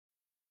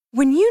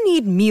When you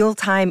need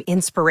mealtime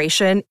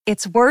inspiration,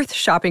 it's worth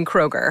shopping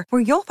Kroger,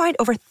 where you'll find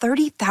over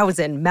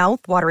 30,000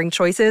 mouth-watering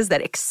choices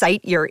that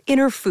excite your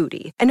inner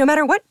foodie. And no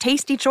matter what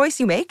tasty choice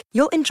you make,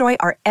 you'll enjoy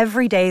our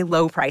everyday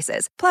low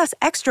prices, plus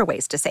extra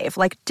ways to save,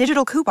 like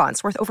digital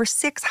coupons worth over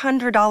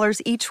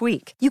 $600 each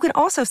week. You can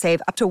also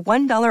save up to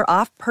 $1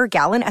 off per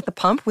gallon at the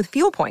pump with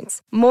fuel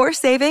points. More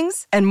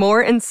savings and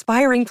more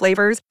inspiring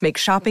flavors make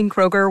shopping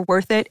Kroger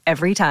worth it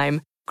every time.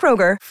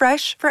 Kroger,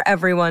 fresh for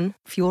everyone.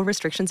 Fuel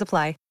restrictions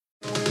apply.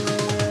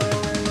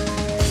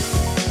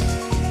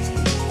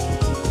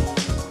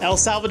 El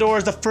Salvador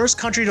is the first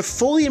country to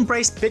fully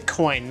embrace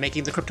Bitcoin,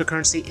 making the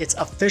cryptocurrency its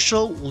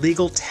official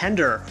legal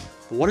tender.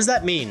 What does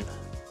that mean?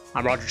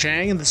 I'm Roger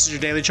Chang, and this is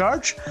your Daily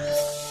Charge.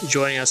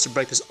 Joining us to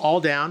break this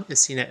all down is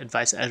CNET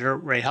Advice Editor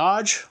Ray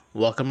Hodge.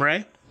 Welcome,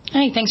 Ray.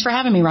 Hey, thanks for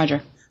having me,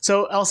 Roger.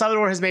 So El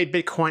Salvador has made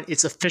Bitcoin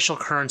its official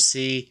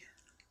currency.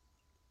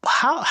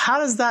 How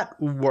does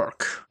that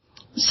work?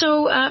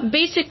 So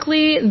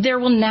basically, there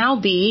will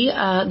now be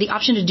the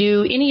option to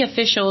do any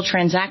official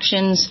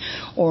transactions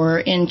or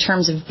in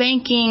terms of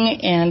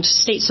banking and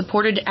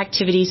state-supported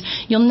activities.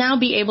 You'll now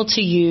be able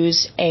to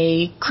use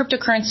a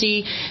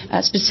cryptocurrency,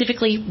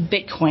 specifically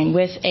Bitcoin,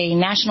 with a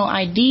national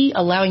ID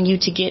allowing you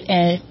to get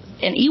an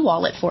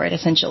e-wallet for it,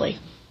 essentially.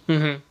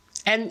 Mm-hmm.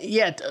 And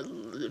yet,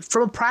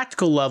 from a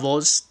practical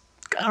level,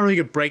 I don't know if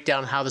you could break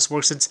down how this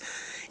works. It's,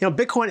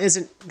 Bitcoin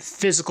isn't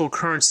physical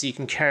currency you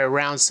can carry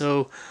around,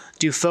 so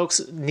do folks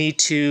need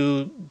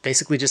to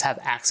basically just have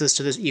access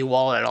to this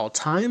e-wallet at all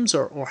times,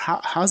 or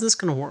how's this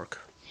going to work?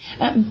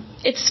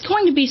 It's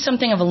going to be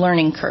something of a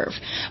learning curve,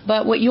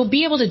 but what you'll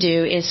be able to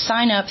do is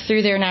sign up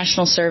through their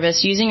national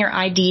service using your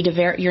ID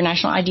your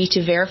national ID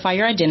to verify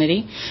your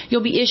identity.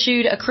 You'll be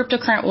issued a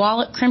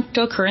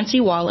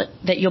cryptocurrency wallet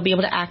that you'll be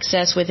able to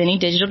access with any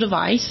digital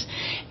device,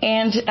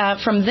 and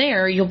from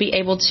there you'll be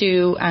able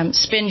to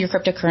spend your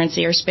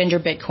cryptocurrency or spend your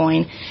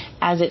Bitcoin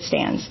as it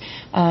stands.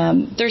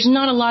 There's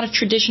not a lot of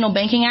traditional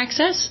banking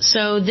access,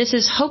 so this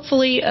is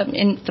hopefully,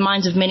 in the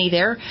minds of many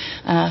there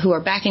who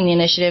are backing the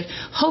initiative,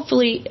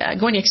 hopefully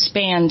going to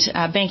expand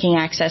banking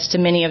access to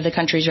many of the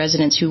country's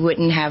residents who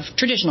wouldn't have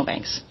traditional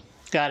banks.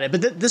 Got it.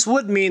 But this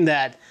would mean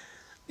that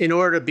in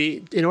order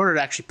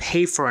to actually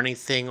pay for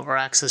anything or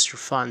access your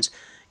funds,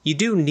 you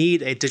do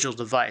need a digital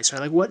device,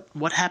 right? Like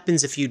what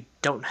happens if you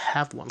don't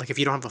have one? Like if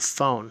you don't have a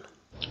phone?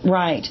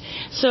 Right.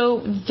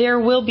 So there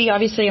will be,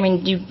 obviously,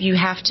 you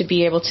have to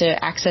be able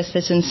to access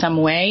this in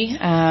some way.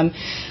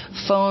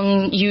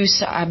 Phone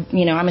use,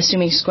 I'm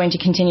assuming is going to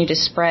continue to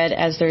spread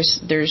as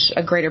there's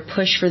a greater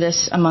push for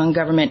this among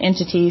government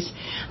entities.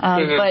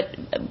 But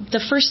the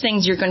first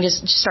things you're going to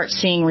start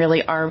seeing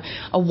really are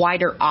a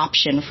wider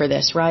option for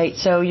this, right?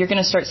 So you're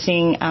going to start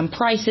seeing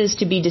prices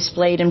to be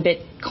displayed in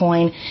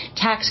Bitcoin,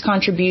 tax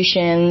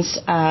contributions,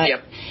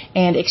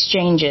 and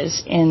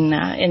exchanges in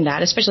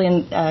that, especially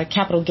in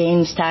capital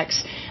gains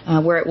tax,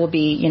 where it will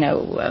be,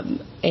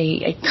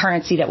 a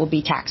currency that will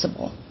be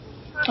taxable.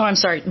 Oh, I'm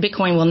sorry.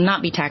 Bitcoin will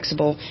not be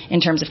taxable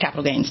in terms of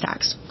capital gains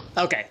tax.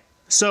 Okay.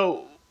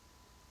 So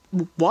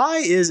why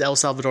is El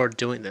Salvador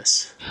doing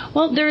this?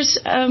 Well, there's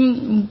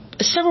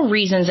several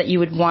reasons that you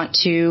would want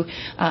to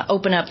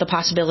open up the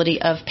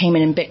possibility of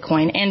payment in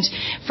Bitcoin. And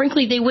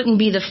frankly, they wouldn't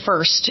be the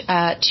first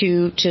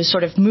to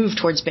sort of move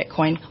towards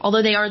Bitcoin.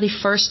 Although they are the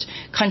first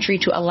country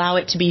to allow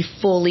it to be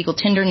full legal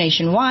tender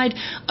nationwide,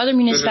 other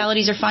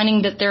municipalities are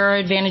finding that there are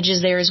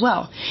advantages there as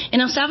well.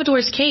 In El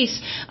Salvador's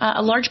case,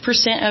 a large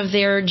percent of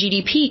their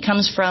GDP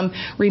comes from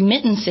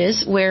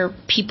remittances, where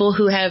people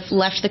who have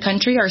left the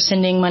country are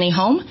sending money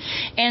home.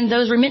 And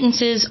those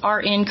remittances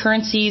are in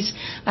currencies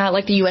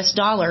like the U.S.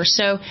 dollar.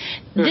 So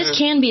this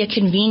can be a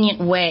convenient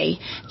way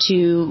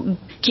to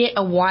get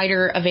a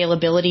wider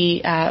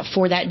availability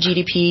for that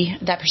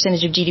GDP, that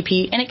percentage of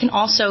GDP. And it can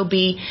also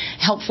be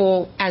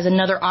helpful as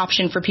another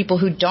option for people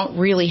who don't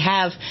really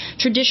have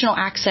traditional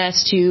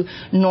access to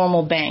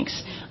normal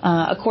banks.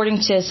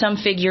 According to some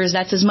figures,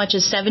 that's as much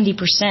as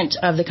 70%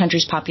 of the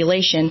country's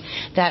population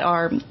that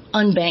are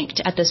unbanked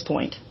at this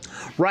point.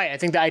 Right. I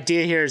think the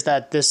idea here is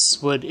that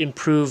this would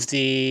improve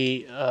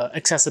the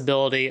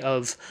accessibility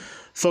of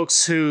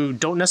folks who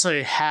don't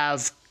necessarily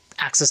have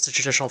access to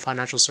traditional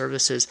financial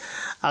services.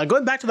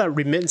 Going back to that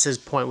remittances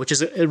point, which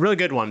is a really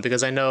good one,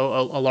 because I know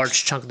a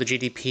large chunk of the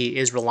GDP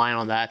is reliant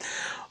on that.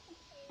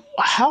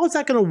 How is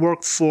that going to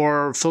work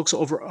for folks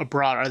over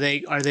abroad? Are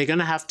they going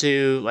to have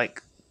to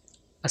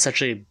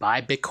essentially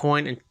buy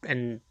Bitcoin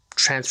and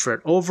transfer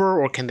it over,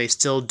 or can they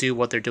still do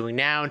what they're doing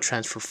now and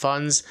transfer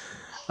funds,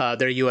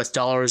 their U.S.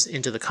 dollars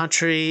into the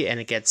country, and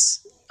it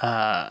gets,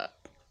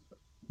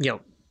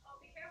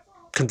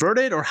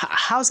 converted? Or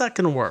how's that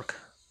going to work?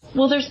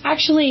 Well, there's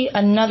actually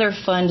another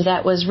fund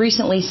that was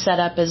recently set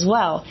up as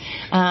well.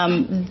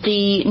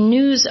 The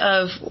news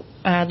of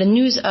the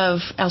news of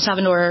El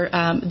Salvador,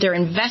 their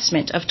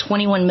investment of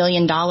 $21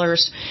 million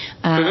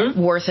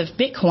worth of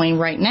Bitcoin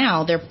right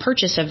now, their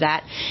purchase of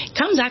that,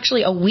 comes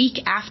actually a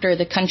week after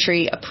the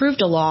country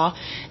approved a law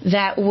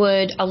that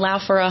would allow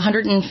for a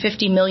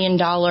 $150 million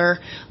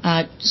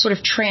sort of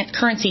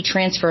currency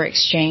transfer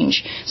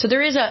exchange. So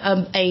there is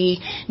a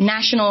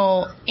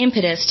national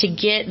impetus to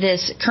get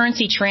this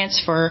currency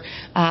transfer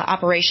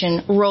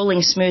operation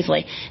rolling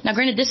smoothly. Now,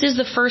 granted, this is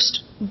the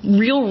first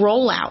real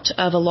rollout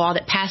of a law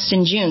that passed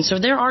in June, so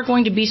there are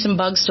going to be some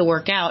bugs to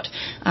work out,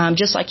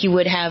 just like you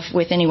would have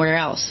with anywhere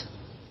else.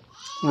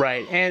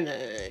 Right, and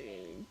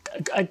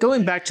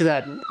going back to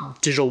that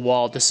digital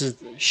wallet, this is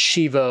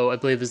Shivo, I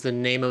believe is the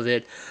name of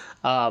it.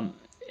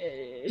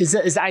 Is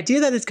the idea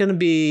that it's going to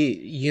be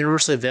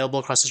universally available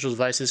across digital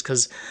devices?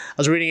 Because I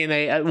was reading in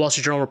a Wall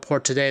Street Journal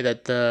report today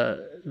that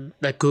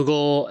that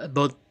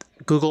both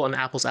Google and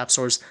Apple's app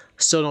stores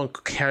still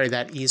don't carry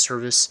that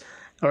e-service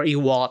or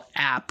e-wallet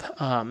app.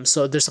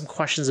 So there's some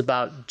questions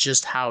about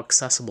just how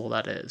accessible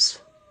that is.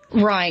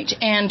 Right.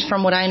 And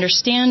from what I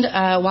understand,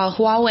 while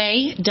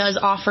Huawei does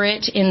offer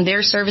it in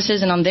their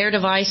services and on their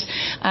device,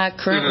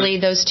 currently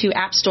those two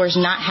app stores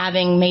not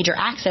having major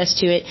access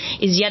to it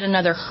is yet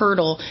another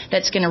hurdle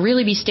that's going to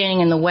really be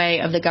standing in the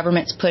way of the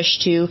government's push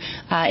to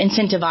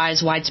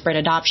incentivize widespread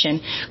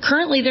adoption.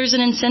 Currently, there's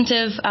an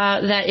incentive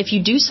that if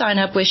you do sign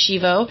up with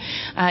Shivo,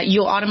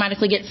 you'll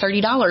automatically get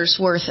 $30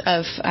 worth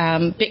of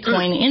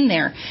Bitcoin in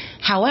there.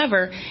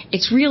 However,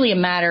 it's really a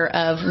matter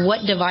of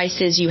what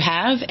devices you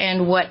have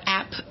and what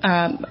app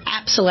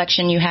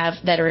selection you have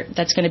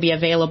that's going to be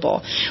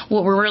available.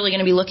 What we're really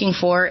going to be looking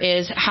for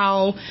is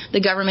how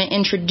the government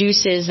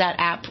introduces that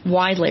app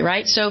widely,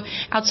 right? So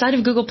outside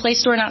of Google Play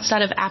Store and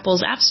outside of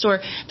Apple's App Store,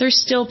 there's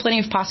still plenty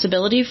of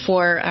possibility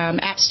for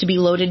apps to be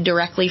loaded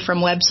directly from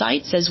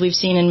websites, as we've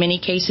seen in many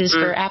cases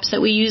for apps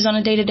that we use on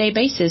a day-to-day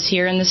basis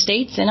here in the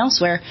States and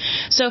elsewhere.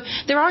 So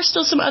there are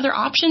still some other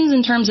options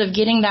in terms of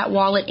getting that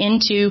wallet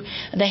into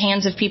the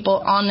hands of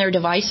people on their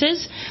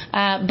devices,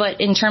 but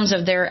in terms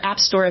of their App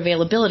Store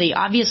availability,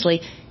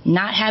 obviously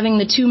not having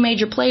the two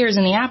major players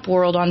in the app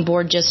world on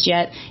board just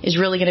yet is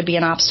really going to be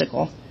an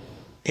obstacle.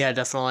 Yeah,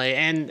 definitely.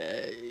 And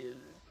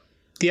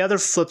the other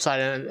flip side,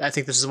 and I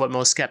think this is what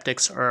most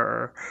skeptics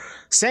are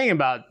saying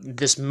about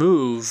this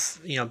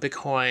move,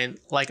 Bitcoin,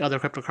 like other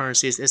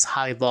cryptocurrencies, is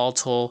highly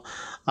volatile.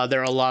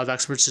 There are a lot of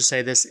experts who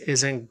say this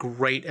isn't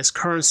great as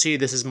currency.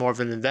 This is more of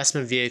an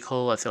investment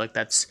vehicle. I feel like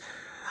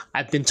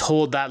I've been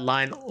told that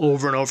line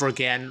over and over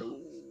again.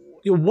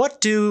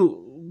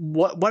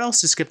 What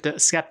else do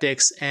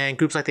skeptics and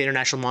groups like the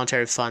International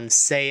Monetary Fund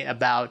say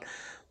about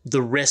the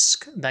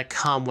risk that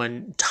come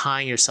when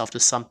tying yourself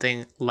to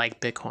something like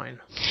Bitcoin?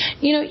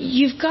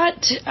 You've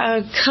got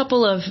a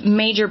couple of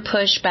major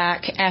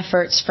pushback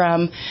efforts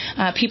from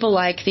people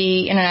like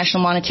the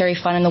International Monetary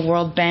Fund and the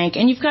World Bank,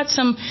 and you've got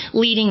some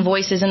leading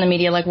voices in the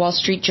media like Wall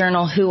Street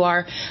Journal who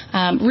are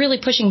really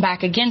pushing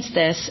back against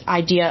this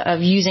idea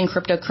of using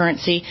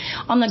cryptocurrency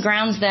on the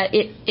grounds that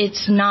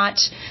it's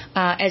not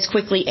as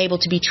quickly able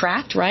to be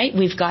tracked, right?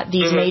 We've got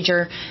these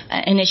major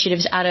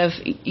initiatives out of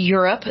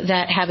Europe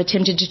that have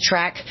attempted to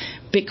track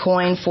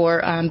Bitcoin for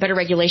better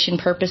regulation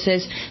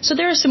purposes. So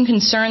there is some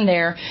concern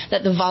there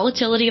that the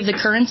volatility of the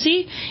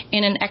currency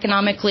in an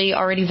economically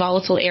already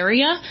volatile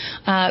area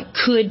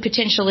could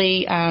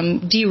potentially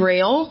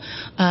derail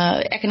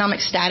economic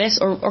status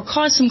or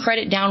cause some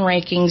credit down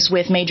rankings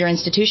with major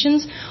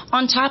institutions,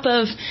 on top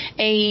of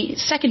a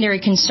secondary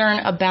concern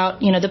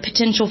about the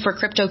potential for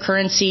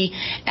cryptocurrency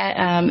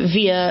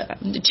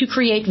to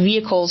create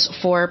vehicles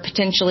for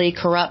potentially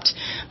corrupt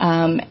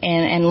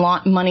and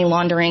money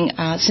laundering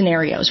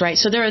scenarios, right?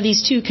 So there are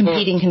these two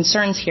competing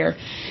concerns here.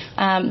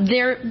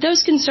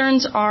 Those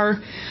concerns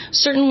are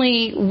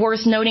certainly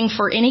worth noting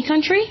for any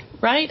country,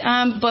 right?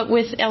 But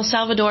with El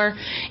Salvador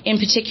in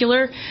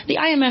particular, the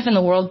IMF and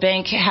the World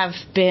Bank have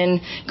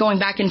been going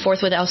back and forth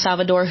with El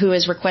Salvador, who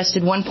has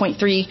requested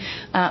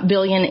 $1.3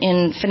 billion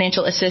in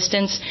financial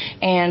assistance,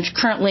 and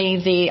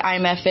currently the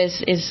IMF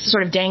is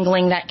sort of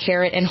dangling that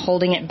carrot and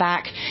holding it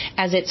back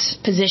as its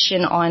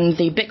position on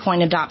the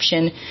Bitcoin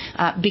adoption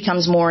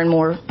becomes more and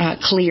more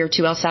clear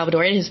to El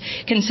Salvador. It has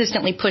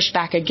consistently pushed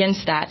back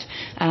against that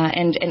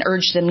and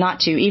urged them not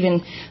to,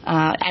 even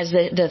as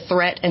the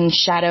threat and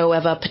shadow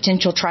of a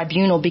potential tribunal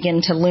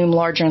begin to loom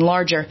larger and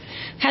larger.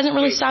 Hasn't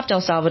really stopped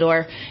El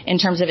Salvador in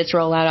terms of its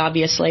rollout,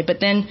 obviously. But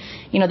then,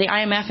 the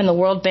IMF and the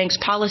World Bank's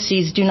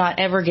policies do not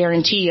ever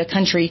guarantee a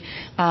country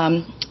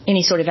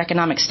any sort of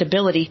economic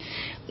stability.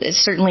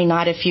 Certainly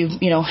not if you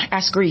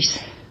ask Greece.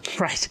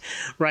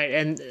 Right.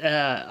 And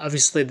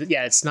obviously,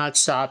 it's not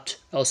stopped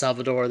El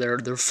Salvador.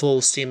 They're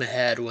full steam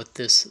ahead with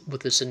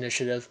this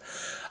initiative.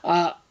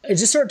 And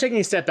just sort of taking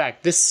a step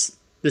back, this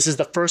is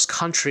the first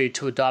country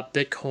to adopt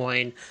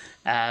Bitcoin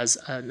as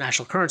a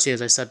national currency,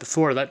 as I said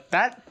before.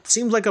 That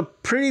seems like a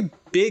pretty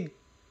big,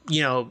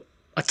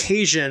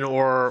 occasion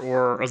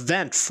or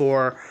event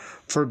for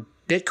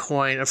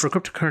Bitcoin or for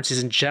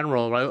cryptocurrencies in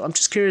general, right? I'm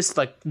just curious,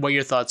 what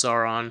your thoughts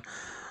are on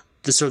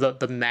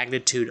the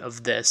magnitude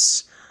of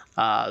this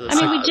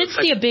We did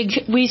see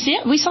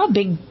we saw a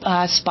big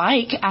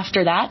spike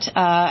after that,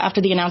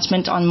 after the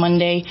announcement on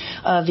Monday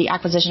of the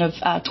acquisition of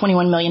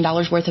 $21 million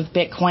worth of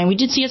Bitcoin. We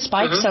did see a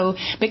spike, so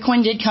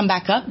Bitcoin did come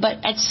back up, but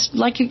it's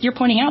like you're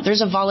pointing out,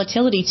 there's a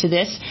volatility to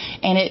this,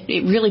 and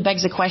it really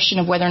begs the question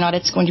of whether or not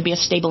it's going to be a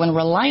stable and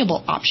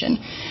reliable option.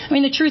 I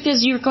mean, the truth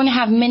is you're going to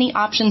have many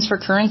options for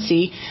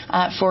currency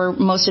for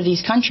most of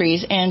these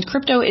countries, and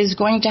crypto is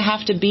going to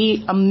have to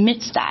be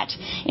amidst that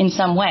in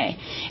some way.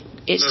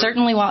 It's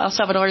certainly, while El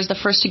Salvador is the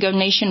first to go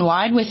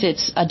nationwide with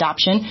its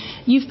adoption,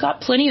 you've got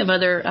plenty of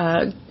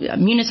other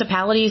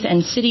municipalities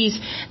and cities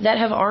that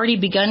have already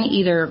begun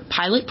either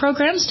pilot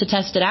programs to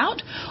test it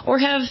out or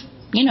have,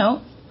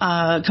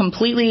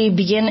 completely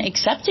begin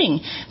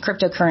accepting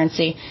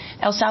cryptocurrency.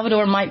 El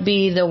Salvador might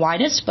be the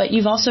widest, but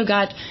you've also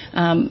got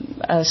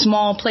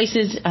small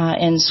places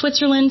in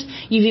Switzerland.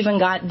 You've even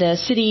got the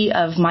city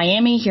of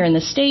Miami here in the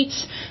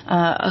States,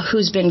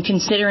 who's been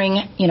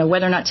considering,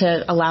 whether or not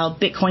to allow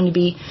Bitcoin to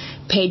be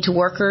paid to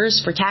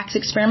workers for tax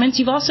experiments.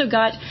 You've also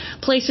got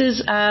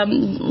places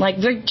like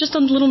just a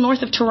little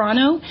north of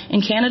Toronto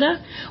in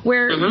Canada,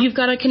 where you've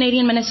got a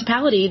Canadian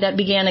municipality that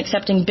began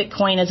accepting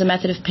Bitcoin as a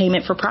method of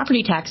payment for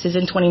property taxes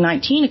in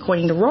 2019,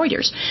 according to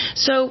Reuters.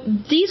 So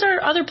these are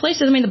other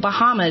places. I mean, the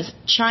Bahamas,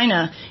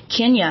 China,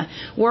 Kenya.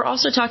 We're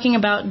also talking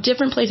about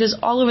different places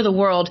all over the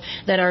world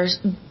that are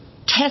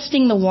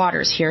testing the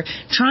waters here,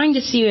 trying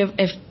to see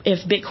if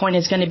Bitcoin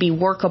is going to be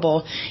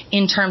workable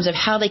in terms of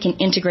how they can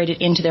integrate it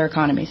into their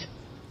economies.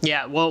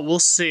 Yeah, well, we'll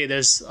see.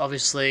 There's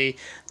obviously,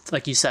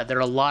 like you said, there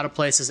are a lot of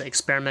places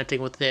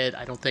experimenting with it.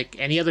 I don't think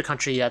any other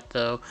country yet,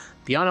 though,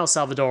 beyond El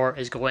Salvador,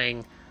 is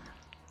going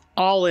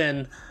all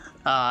in.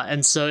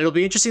 And so it'll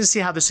be interesting to see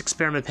how this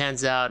experiment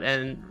pans out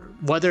and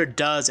whether it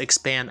does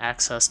expand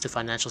access to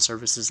financial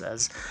services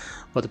as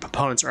what the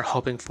proponents are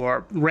hoping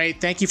for. Ray,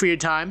 thank you for your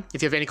time.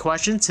 If you have any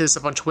questions, hit us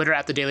up on Twitter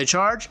at The Daily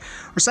Charge,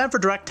 or sign up for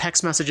direct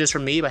text messages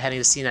from me by heading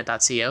to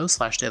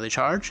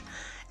cnet.co/dailycharge.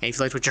 And if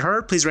you liked what you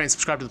heard, please rate and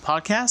subscribe to the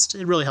podcast.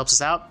 It really helps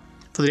us out.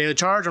 For The Daily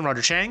Charge, I'm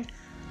Roger Chang.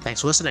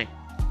 Thanks for listening.